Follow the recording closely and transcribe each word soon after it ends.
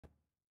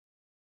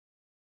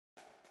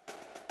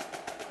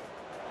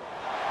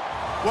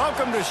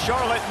Welcome to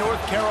Charlotte, North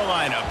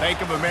Carolina,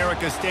 Bank of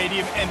America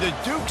Stadium, and the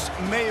Duke's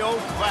Mayo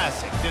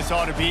Classic. This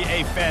ought to be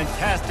a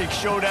fantastic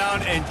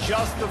showdown and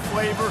just the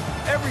flavor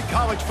every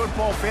college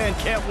football fan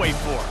can't wait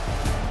for.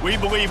 We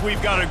believe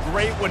we've got a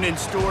great one in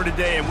store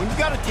today, and when you've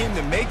got a team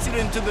that makes it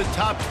into the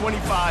top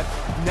 25,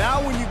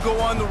 now when you go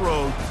on the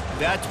road,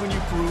 that's when you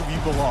prove you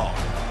belong.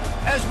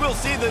 As we'll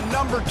see the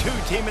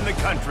 #2 team in the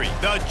country,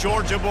 the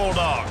Georgia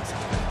Bulldogs,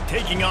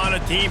 taking on a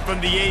team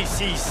from the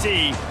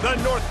ACC, the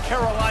North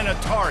Carolina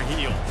Tar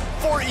Heels.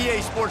 For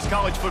EA Sports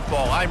College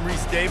Football, I'm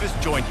Reese Davis,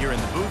 joined here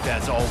in the booth,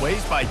 as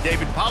always, by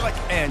David Pollack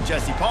and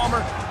Jesse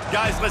Palmer.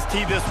 Guys, let's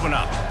tee this one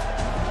up.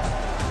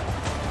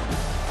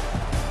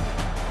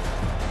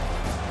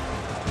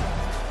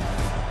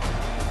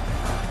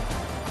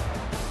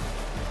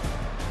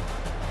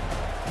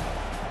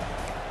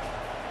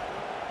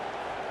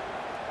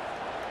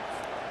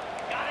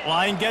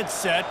 Line gets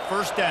set,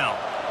 first down.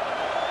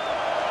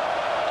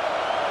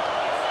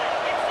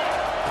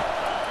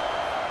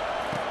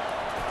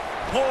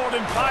 Pulled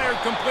and fired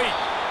complete.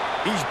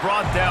 He's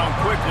brought down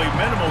quickly.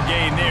 Minimal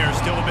gain there,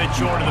 still a bit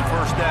short of the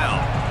first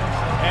down.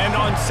 And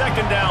on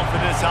second down for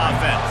this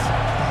offense.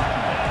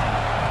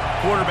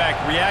 Quarterback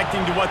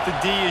reacting to what the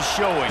D is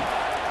showing.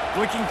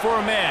 Looking for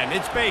a man.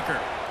 It's Baker.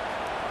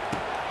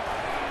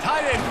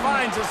 Tight end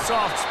finds a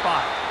soft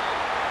spot.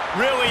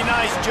 Really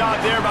nice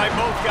job there by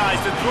both guys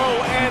to throw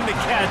and the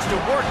catch to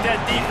work that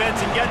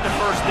defense and get the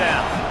first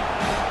down.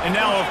 And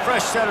now a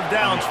fresh set of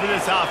downs for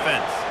this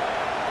offense.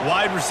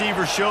 Wide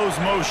receiver shows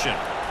motion.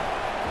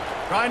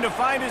 Trying to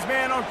find his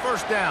man on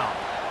first down.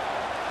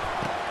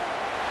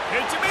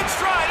 Hits him in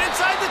stride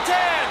inside the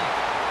 10.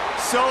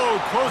 So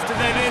close to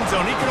that end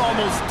zone. He can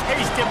almost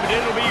taste it, but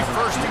it'll be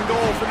first and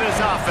goal for this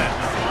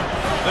offense.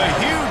 The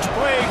huge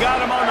play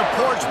got him on the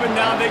porch, but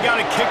now they got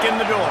a kick in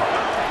the door.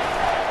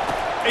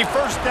 A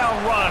first down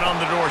run on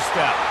the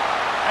doorstep.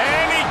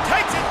 And he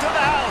takes it to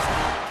the house.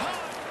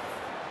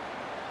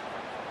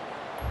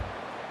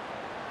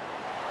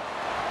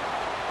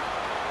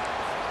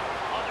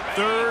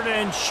 Third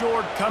and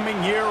short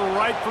coming here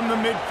right from the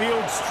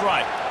midfield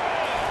stripe.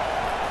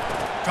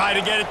 Try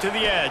to get it to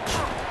the edge.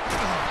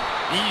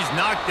 He's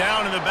knocked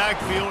down in the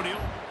backfield.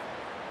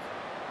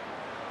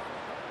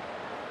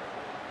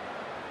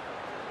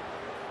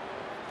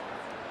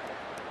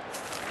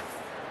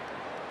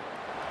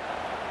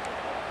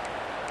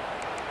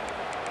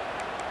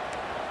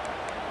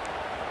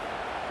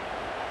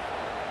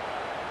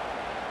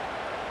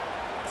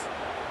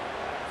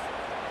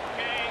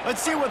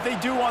 Let's see what they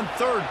do on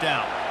third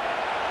down.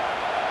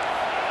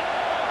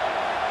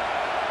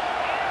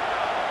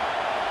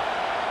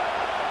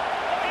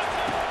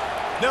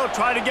 They'll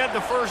try to get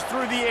the first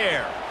through the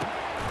air.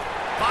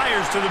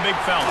 Fires to the big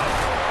fella.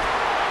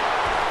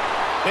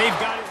 They've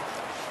got it.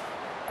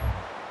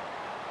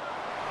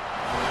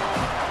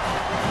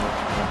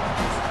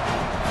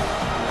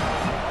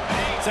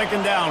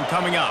 Second down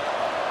coming up.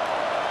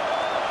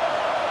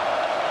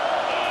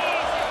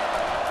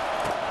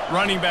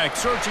 Running back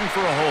searching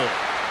for a hole.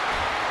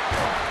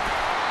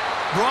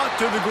 Brought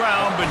to the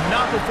ground, but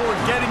not before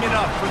getting it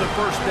up for the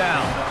first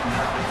down.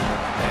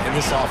 And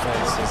this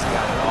offense has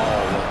got it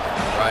all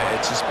working, right?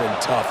 It's just been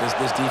tough. This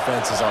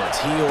defense is on its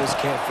heels,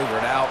 can't figure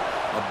it out.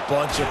 A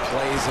bunch of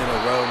plays in a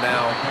row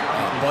now,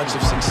 a bunch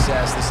of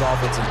success. This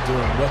offense is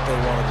doing what they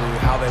want to do,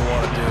 how they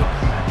want to do it.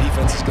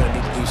 Defense is going to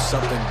need to do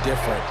something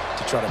different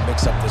to try to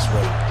mix up this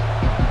rate.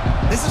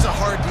 This is a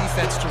hard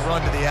defense to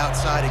run to the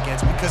outside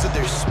against because of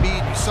their speed.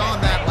 You saw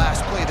in that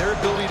last play their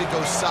ability to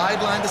go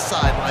sideline to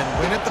sideline,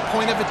 win at the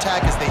point of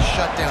attack as they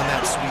shut down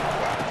that sweep.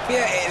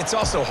 Yeah, and it's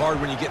also hard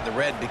when you get in the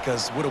red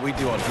because what do we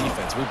do on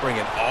defense? We bring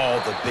in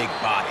all the big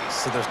bodies,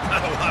 so there's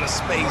not a lot of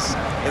space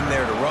in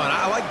there to run.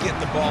 I like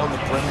getting the ball in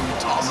the perimeter. You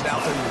toss it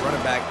out there, you run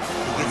it back.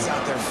 He gets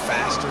out there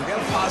faster. We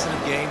got a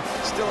positive game.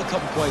 Still a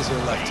couple plays here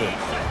left, too.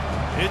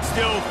 It's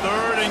still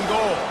third and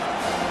goal.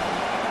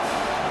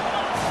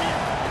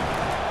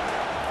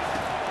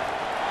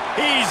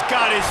 He's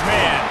got his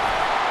man.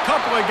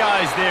 Couple of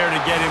guys there to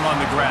get him on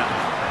the ground.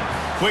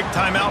 Quick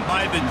timeout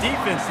by the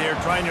defense there,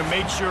 trying to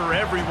make sure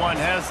everyone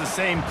has the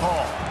same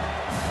call.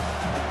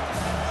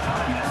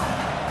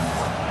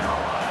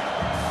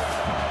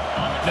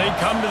 They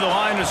come to the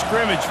line of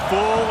scrimmage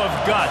full of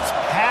guts,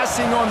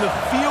 passing on the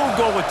field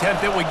goal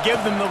attempt that would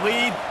give them the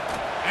lead.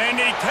 And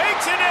he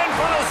takes it in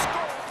for the score.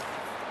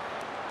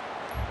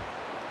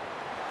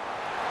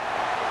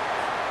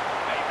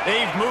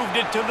 They've moved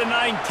it to the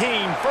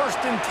 19, first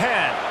and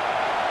 10.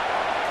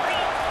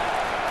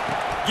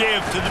 Give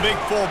to the big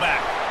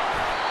fullback.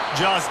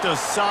 Just a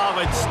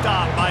solid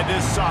stop by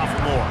this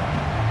sophomore.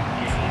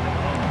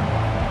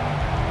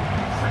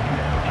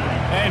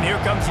 And here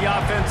comes the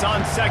offense on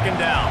second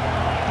down.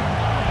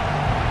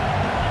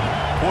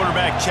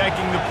 Quarterback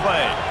checking the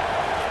play.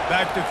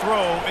 Back to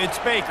throw, it's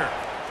Baker.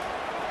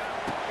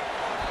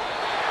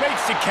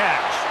 Makes the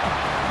catch.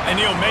 And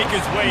he'll make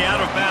his way out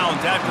of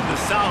bounds after the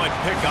solid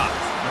pickup.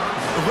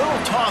 The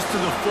little toss to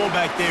the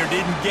fullback there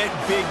didn't get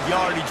big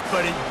yardage,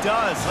 but it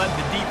does let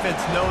the defense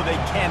know they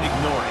can't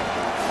ignore it.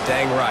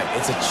 Dang right.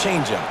 It's a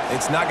changeup.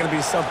 It's not going to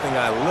be something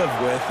I live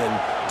with and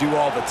do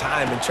all the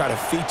time and try to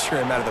feature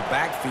him out of the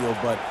backfield,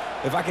 but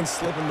if I can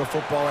slip him the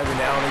football every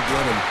now and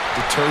again and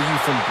deter you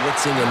from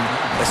blitzing and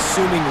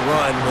assuming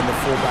run when the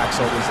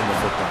fullback's always in the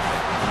football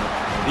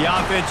game. The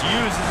offense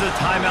uses a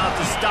timeout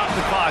to stop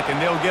the clock, and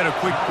they'll get a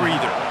quick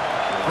breather.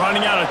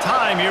 Running out of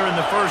time here in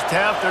the first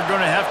half, they're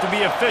going to have to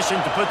be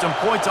efficient to put some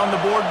points on the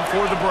board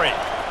before the break.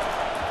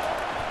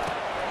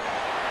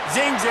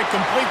 Zings it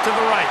complete to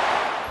the right.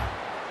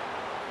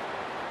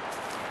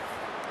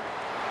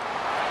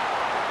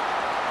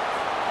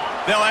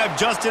 They'll have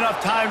just enough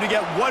time to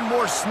get one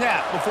more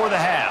snap before the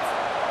half.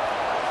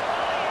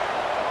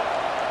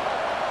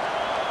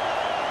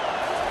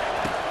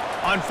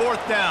 On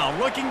fourth down,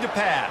 looking to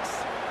pass.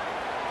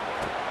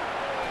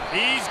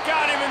 He's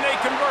got him, and they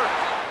convert.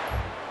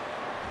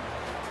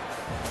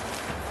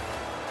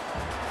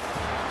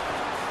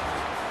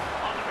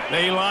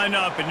 They line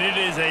up, and it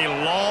is a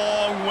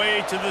long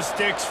way to the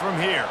sticks from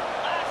here.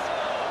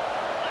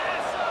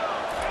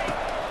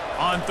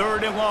 On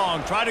third and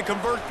long, try to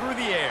convert through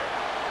the air.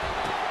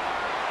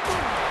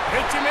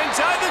 Hits him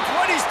inside the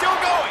 20, still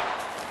going.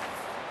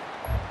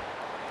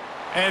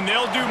 And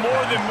they'll do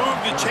more than move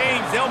the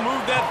chains. They'll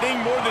move that thing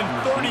more than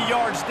 30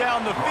 yards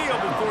down the field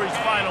before he's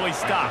finally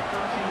stopped.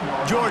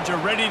 Georgia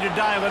ready to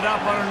dial it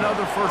up on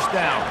another first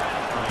down.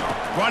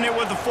 Run it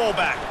with the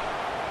fullback.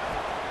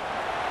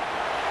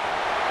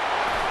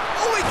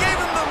 Oh, he gave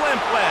him the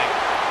limp leg.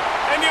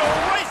 And he'll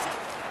erase it.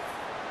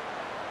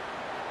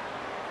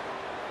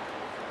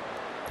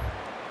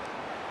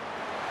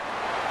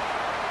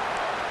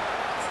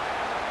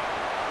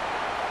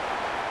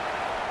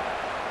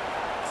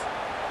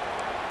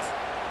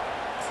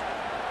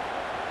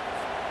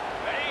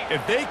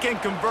 If they can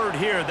convert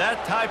here,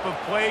 that type of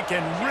play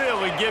can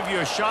really give you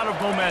a shot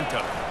of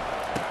momentum.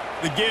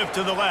 The give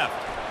to the left.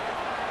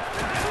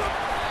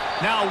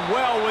 Now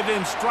well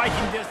within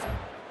striking distance.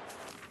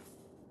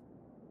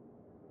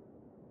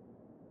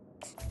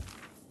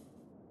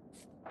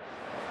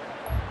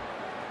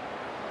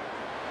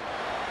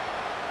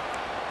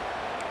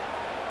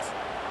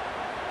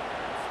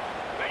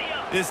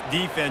 This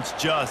defense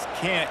just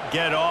can't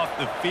get off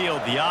the field.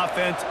 The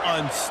offense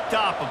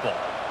unstoppable.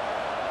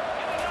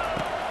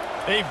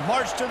 They've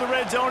marched to the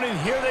red zone, and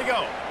here they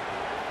go.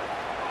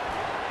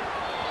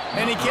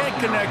 And he can't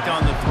connect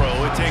on the throw.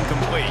 It's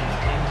incomplete.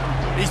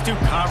 These two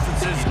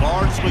conferences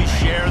largely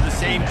share the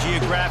same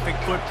geographic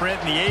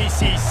footprint, and the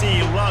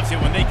ACC loves it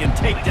when they can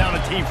take down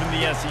a team from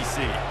the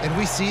SEC. And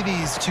we see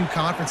these two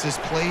conferences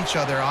play each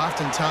other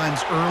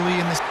oftentimes early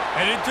in the...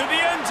 Headed to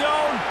the end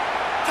zone.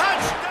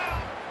 Touchdown!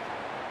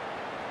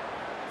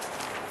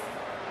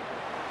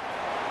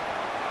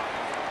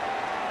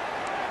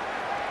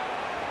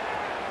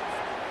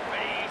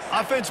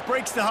 Offense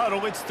breaks the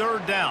huddle. It's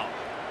third down.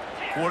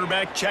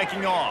 Quarterback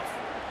checking off.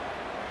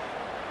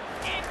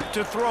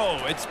 To throw,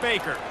 it's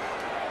Baker.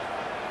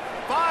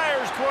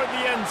 Fires toward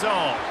the end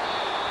zone.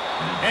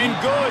 And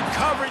good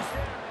coverage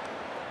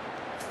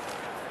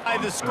by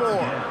the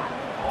score.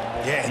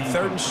 Yeah, and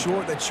third and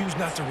short, they choose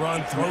not to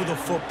run, throw the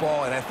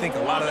football, and I think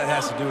a lot of that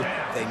has to do with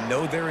they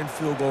know they're in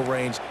field goal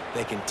range.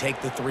 They can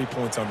take the 3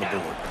 points on the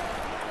board.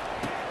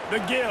 The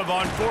give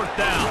on fourth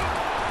down.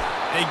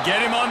 They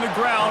get him on the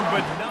ground,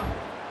 but not.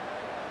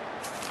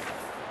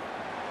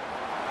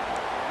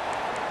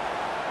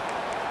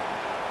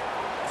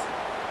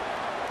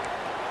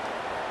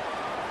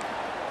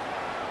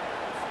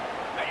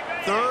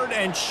 Third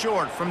and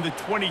short from the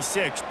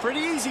 26. Pretty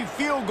easy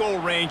field goal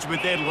range,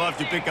 but they'd love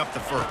to pick up the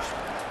first.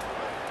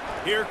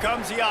 Here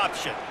comes the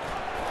option.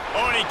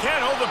 Oh, and he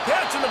can't hold the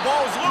pitch, and the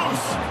ball's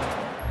loose.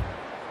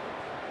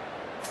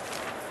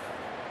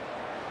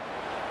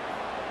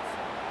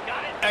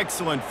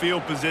 Excellent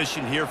field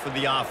position here for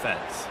the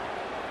offense.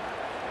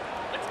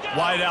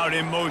 Wide out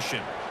in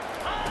motion.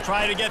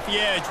 Try to get the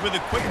edge with a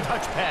quick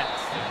touch pass.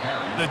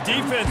 The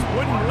defense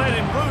wouldn't let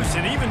him loose,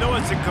 and even though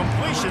it's a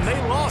completion, they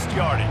lost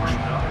yardage.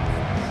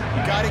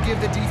 You got to give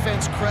the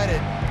defense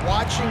credit.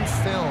 Watching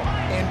film,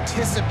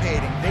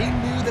 anticipating. They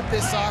knew that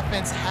this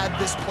offense had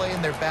this play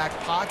in their back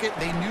pocket.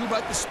 They knew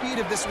about the speed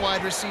of this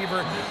wide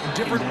receiver, the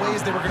different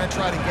ways they were going to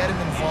try to get him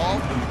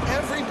involved.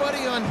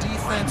 Everybody on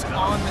defense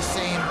on the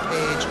same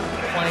page,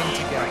 playing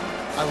together.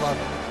 I love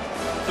it.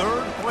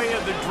 Third play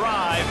of the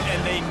drive,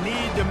 and they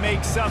need to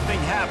make something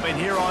happen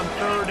here on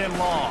third and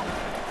long.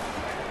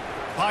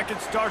 Pocket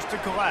starts to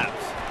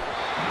collapse.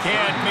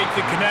 Can't make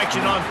the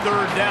connection on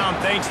third down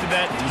thanks to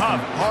that tough,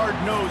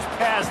 hard-nosed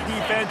pass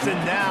defense, and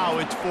now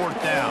it's fourth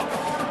down.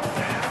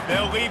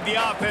 They'll leave the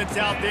offense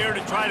out there to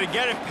try to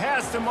get it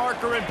past the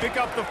marker and pick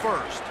up the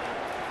first.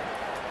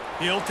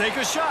 He'll take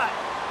a shot.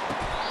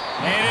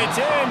 And it's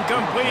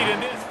incomplete in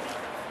this.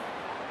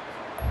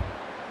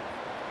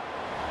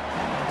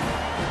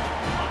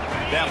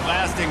 That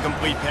last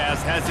incomplete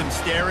pass has him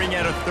staring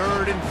at a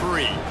 3rd and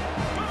 3.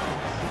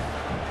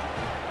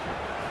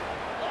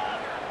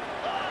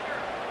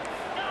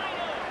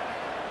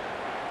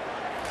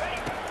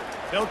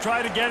 They'll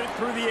try to get it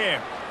through the air.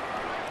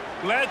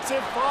 Lets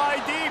it fly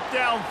deep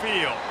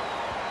downfield.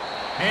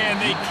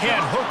 And they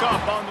can't hook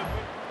up on the...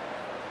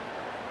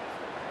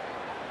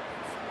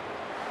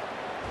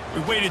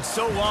 We waited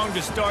so long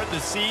to start the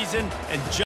season, and just